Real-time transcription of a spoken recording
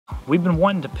We've been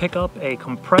wanting to pick up a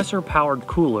compressor powered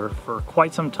cooler for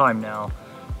quite some time now.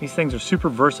 These things are super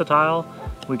versatile.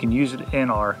 We can use it in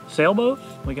our sailboat.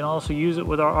 We can also use it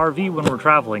with our RV when we're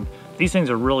traveling. These things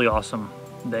are really awesome.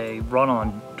 They run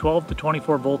on 12 to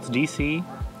 24 volts DC,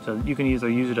 so you can either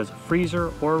use it as a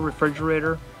freezer or a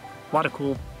refrigerator. A lot of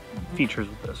cool features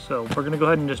with this. So we're gonna go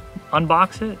ahead and just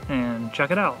unbox it and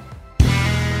check it out.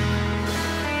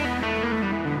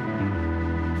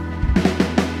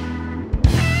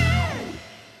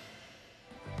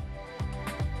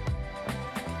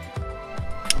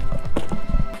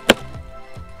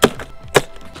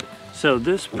 So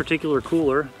this particular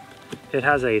cooler, it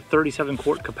has a 37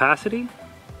 quart capacity,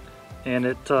 and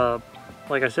it,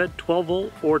 like I said, 12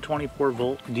 volt or 24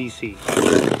 volt DC.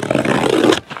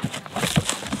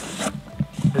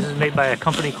 This is made by a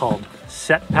company called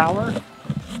Setpower,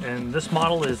 and this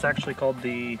model is actually called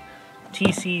the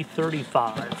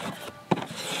TC35.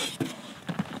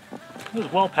 It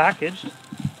was well packaged.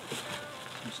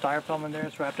 Some styrofoam in there,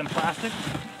 it's wrapped in plastic.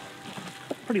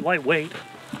 Pretty lightweight.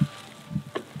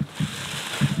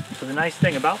 So the nice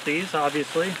thing about these,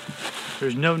 obviously,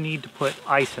 there's no need to put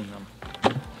ice in them.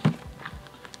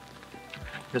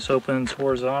 This opens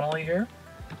horizontally here.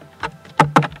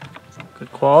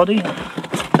 Good quality.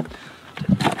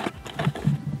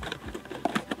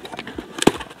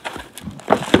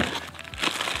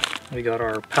 We got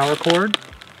our power cord.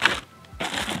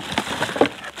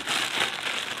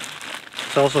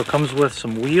 This also comes with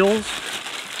some wheels.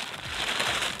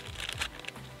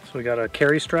 So we got a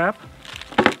carry strap.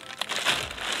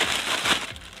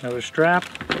 Another strap.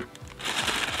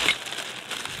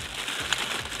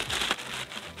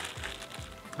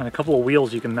 And a couple of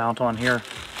wheels you can mount on here,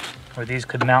 or these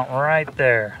could mount right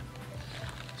there.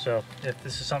 So if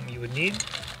this is something you would need,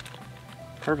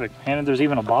 perfect. And there's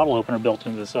even a bottle opener built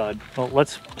into the side. Well,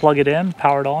 let's plug it in,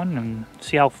 power it on, and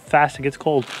see how fast it gets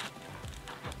cold.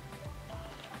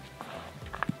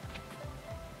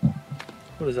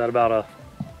 What is that, about a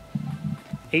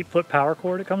 8-foot power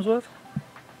cord it comes with?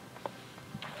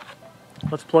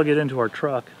 Let's plug it into our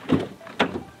truck.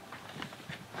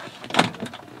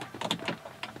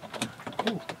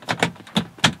 Ooh.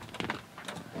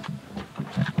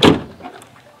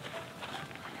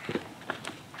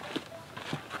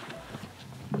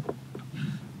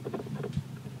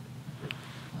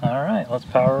 All right, let's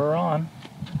power her on.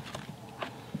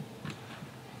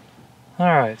 All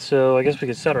right, so I guess we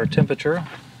could set our temperature.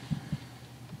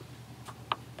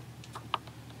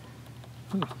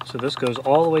 So this goes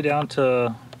all the way down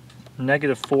to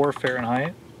 -4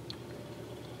 Fahrenheit.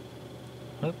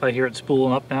 Oh, I hear it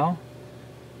spooling up now.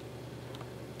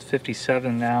 It's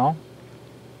 57 now.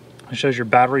 It shows your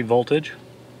battery voltage.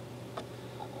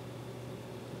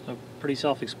 So pretty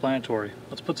self-explanatory.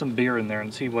 Let's put some beer in there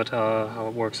and see what how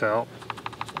it works out.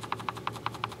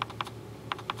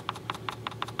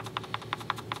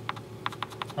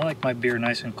 I like my beer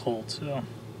nice and cold, so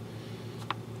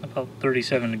about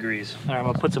 37 degrees. All right, I'm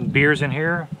gonna put some beers in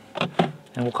here,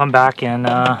 and we'll come back in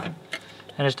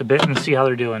just a bit and see how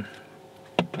they're doing.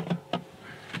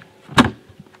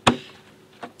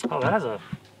 Oh, that has a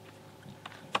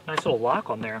nice little lock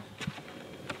on there.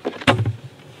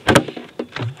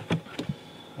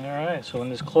 All right, so when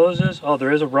this closes, oh,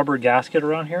 there is a rubber gasket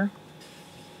around here,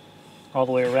 all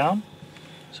the way around.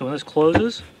 So when this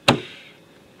closes,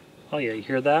 oh yeah, you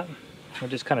hear that? It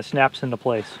just kind of snaps into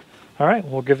place. All right,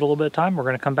 we'll give it a little bit of time. We're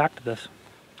going to come back to this.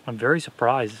 I'm very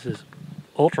surprised. This is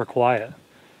ultra quiet,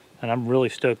 and I'm really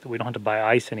stoked that we don't have to buy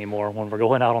ice anymore when we're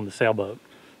going out on the sailboat.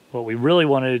 What we really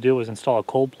wanted to do was install a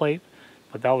cold plate,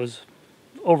 but that was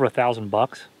over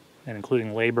 $1,000, and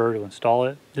including labor to install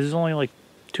it. This is only like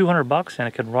 $200, and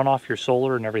it can run off your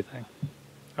solar and everything.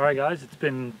 All right, guys, it's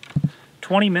been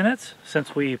 20 minutes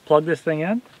since we plugged this thing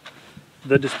in.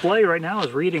 The display right now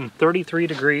is reading 33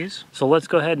 degrees. So let's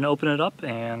go ahead and open it up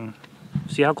and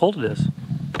see how cold it is.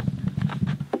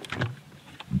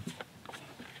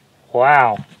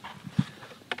 Wow.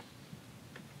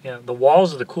 Yeah, the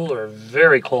walls of the cooler are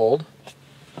very cold.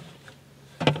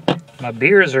 My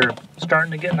beers are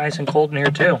starting to get nice and cold in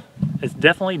here too. It's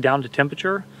definitely down to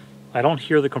temperature. I don't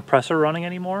hear the compressor running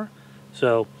anymore.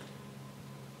 So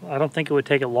I don't think it would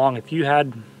take it long. If you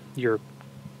had your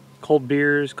cold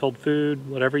beers, cold food,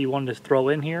 whatever you wanted to throw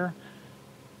in here,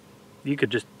 you could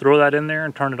just throw that in there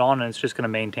and turn it on, and it's just going to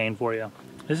maintain for you.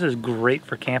 This is great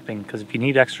for camping, because if you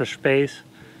need extra space,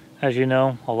 as you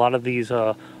know, a lot of these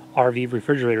RV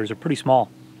refrigerators are pretty small.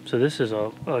 So this is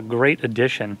a great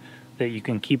addition that you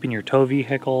can keep in your tow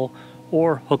vehicle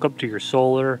or hook up to your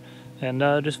solar, and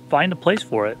just find a place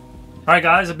for it. All right,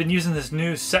 guys, I've been using this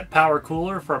new Setpower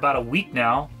cooler for about a week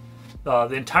now.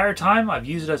 The entire time I've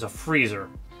used it as a freezer.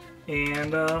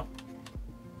 And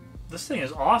this thing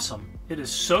is awesome. It is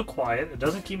so quiet. It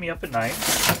doesn't keep me up at night.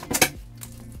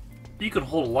 You can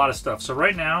hold a lot of stuff. So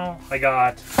right now I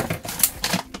got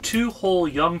 2 whole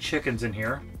young chickens in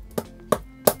here.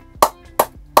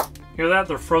 Hear that?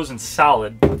 They're frozen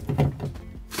solid.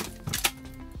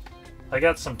 I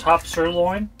got some top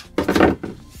sirloin.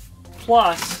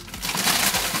 Plus,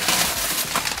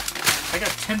 I got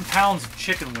 10 pounds of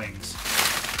chicken wings.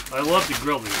 I love to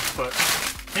grill these, but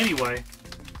anyway,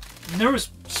 there was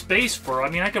space for, I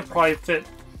mean, I could probably fit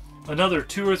another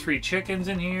 2 or 3 chickens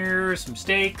in here, some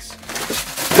steaks,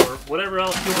 or whatever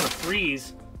else you want to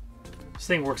freeze. This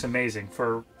thing works amazing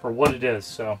for what it is,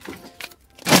 so.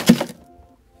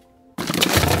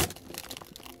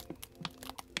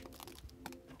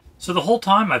 So the whole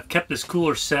time I've kept this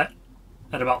cooler set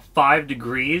at about 5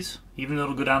 degrees, even though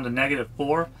it'll go down to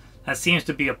 -4. That seems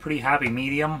to be a pretty happy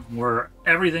medium where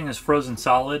everything is frozen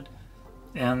solid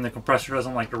and the compressor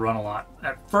doesn't like to run a lot.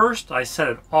 At first I set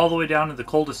it all the way down to the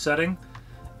coldest setting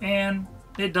and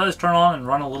it does turn on and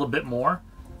run a little bit more,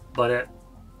 but at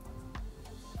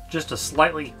just a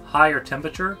slightly higher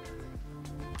temperature,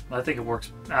 I think it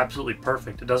works absolutely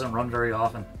perfect. It doesn't run very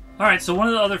often. Alright, so one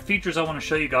of the other features I want to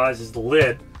show you guys is the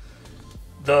lid.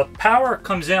 The power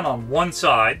comes in on one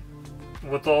side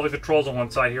with all the controls on one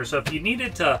side here. So if you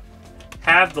needed to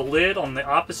have the lid on the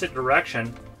opposite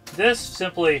direction, this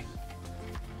simply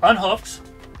unhooks.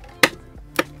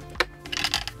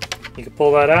 You can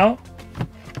pull that out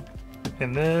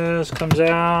and this comes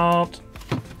out.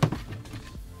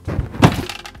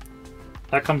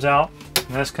 That comes out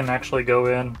and this can actually go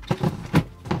in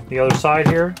the other side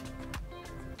here.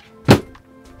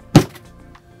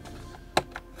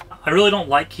 I really don't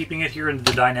like keeping it here in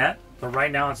the dinette, but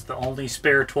right now it's the only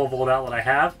spare 12-volt outlet I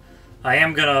have. I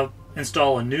am going to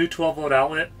install a new 12-volt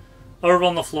outlet over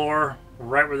on the floor,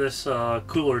 right where this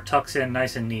cooler tucks in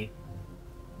nice and neat.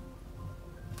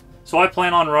 So I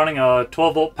plan on running a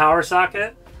 12-volt power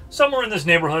socket somewhere in this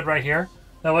neighborhood right here.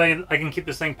 That way I can keep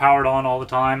this thing powered on all the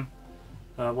time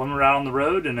when we're out on the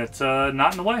road and it's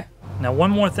not in the way. Now one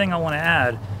more thing I want to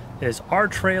add is our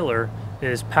trailer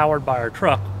is powered by our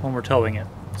truck when we're towing it.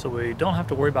 So we don't have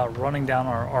to worry about running down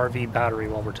our RV battery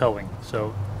while we're towing.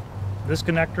 So this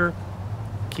connector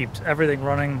keeps everything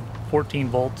running 14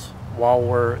 volts while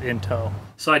we're in tow.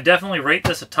 So I definitely rate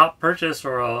this a top purchase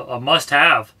or a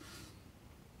must-have.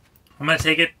 I'm going to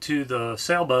take it to the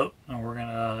sailboat and we're going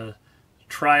to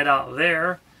try it out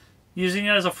there, using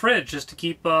it as a fridge just to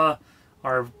keep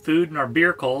our food and our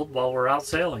beer cold while we're out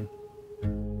sailing.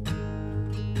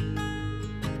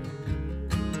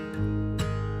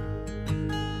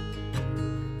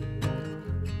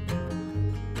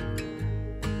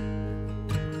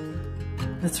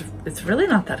 It's really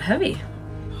not that heavy.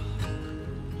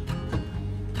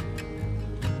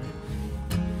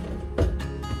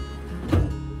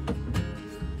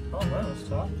 Oh, wow, that's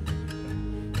tough.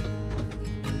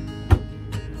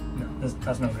 No,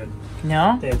 that's no good.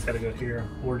 No? Yeah, it's got to go here.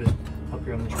 Or just up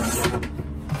here on the turntable.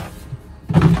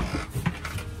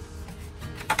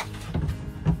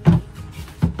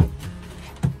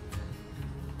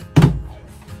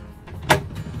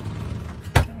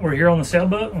 We're here on the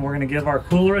sailboat and we're going to give our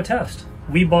cooler a test.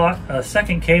 We bought a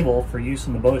second cable for use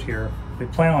on the boat here. We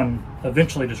plan on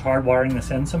eventually just hardwiring this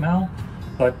in somehow,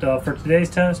 but for today's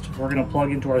test we're going to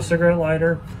plug into our cigarette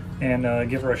lighter and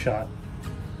give her a shot.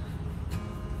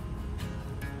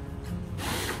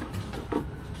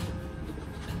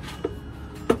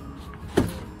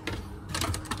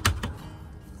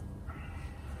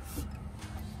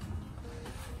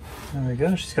 There we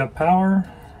go, she's got power.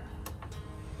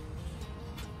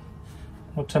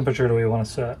 What temperature do we want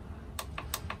to set?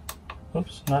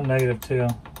 Oops, not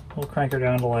 -2. We'll crank her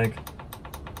down to like,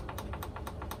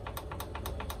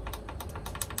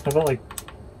 how about like,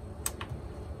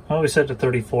 why don't we set to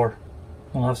 34?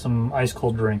 We'll have some ice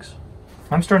cold drinks.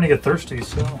 I'm starting to get thirsty,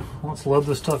 so let's load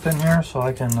this stuff in here so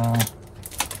I can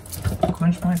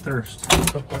quench my thirst.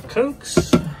 A couple of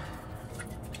Cokes.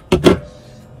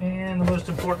 And the most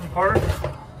important part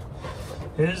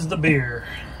is the beer.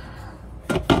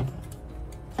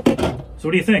 So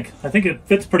what do you think? I think it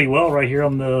fits pretty well right here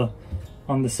on the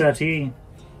settee.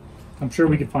 I'm sure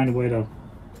we could find a way to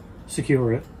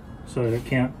secure it so that it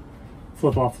can't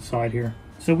flip off the side here.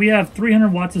 So we have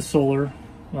 300 watts of solar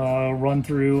run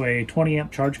through a 20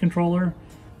 amp charge controller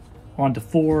onto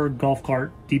 4 golf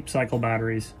cart deep cycle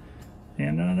batteries.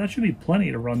 And that should be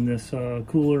plenty to run this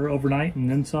cooler overnight and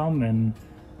then some, and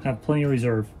have plenty of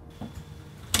reserve.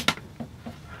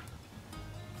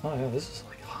 Oh yeah, this is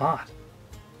like hot.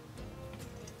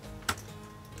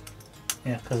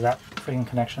 Yeah, because that freaking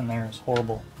connection there is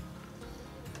horrible.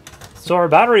 So our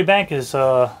battery bank is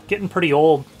getting pretty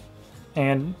old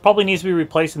and probably needs to be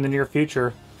replaced in the near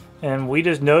future. And we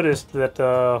just noticed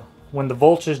that when the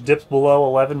voltage dips below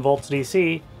 11 volts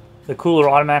DC, the cooler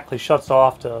automatically shuts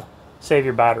off to save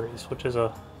your batteries, which is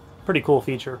a pretty cool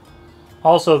feature.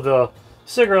 Also, the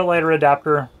cigarette lighter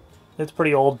adapter, it's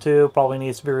pretty old too, probably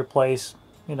needs to be replaced.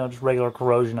 You know, just regular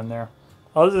corrosion in there.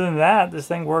 Other than that, this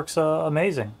thing works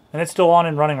amazing. And it's still on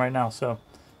and running right now, so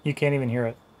you can't even hear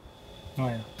it. Oh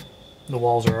yeah. The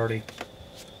walls are already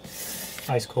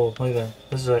ice cold. Look at that.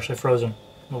 This is actually frozen.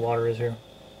 The water is here.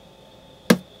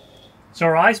 So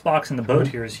our ice box in the boat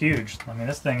here is huge. I mean,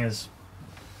 this thing is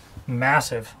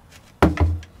massive.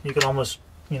 You could almost,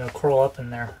 you know, curl up in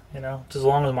there, you know. It's as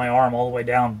long as my arm all the way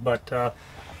down. But,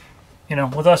 you know,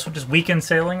 with us just weekend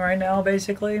sailing right now,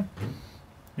 basically,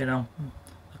 you know,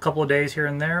 a couple of days here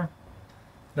and there,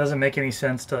 it doesn't make any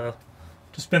sense to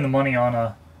spend the money on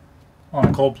a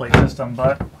cold plate system.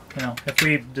 But, you know, if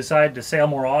we decide to sail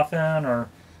more often or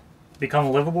become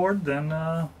a liveaboard, then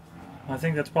I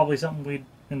think that's probably something we'd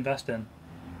invest in.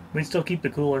 We'd still keep the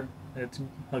cooler. It's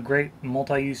a great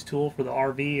multi-use tool for the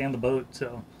RV and the boat.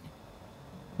 So,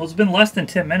 well, it's been less than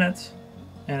 10 minutes,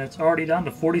 and it's already down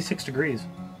to 46 degrees.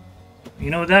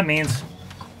 You know what that means?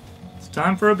 It's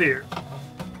time for a beer.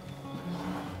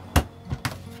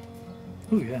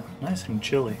 Ooh yeah, nice and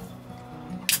chilly.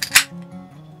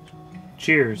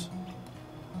 Cheers.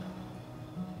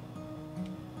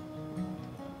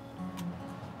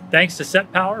 Thanks to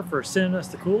Setpower for sending us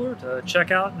the cooler to check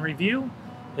out and review.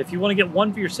 If you want to get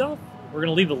one for yourself, we're going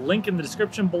to leave a link in the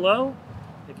description below.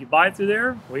 If you buy it through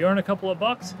there, we earn a couple of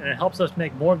bucks, and it helps us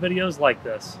make more videos like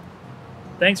this.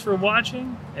 Thanks for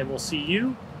watching, and we'll see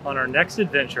you on our next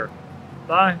adventure.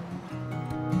 Bye.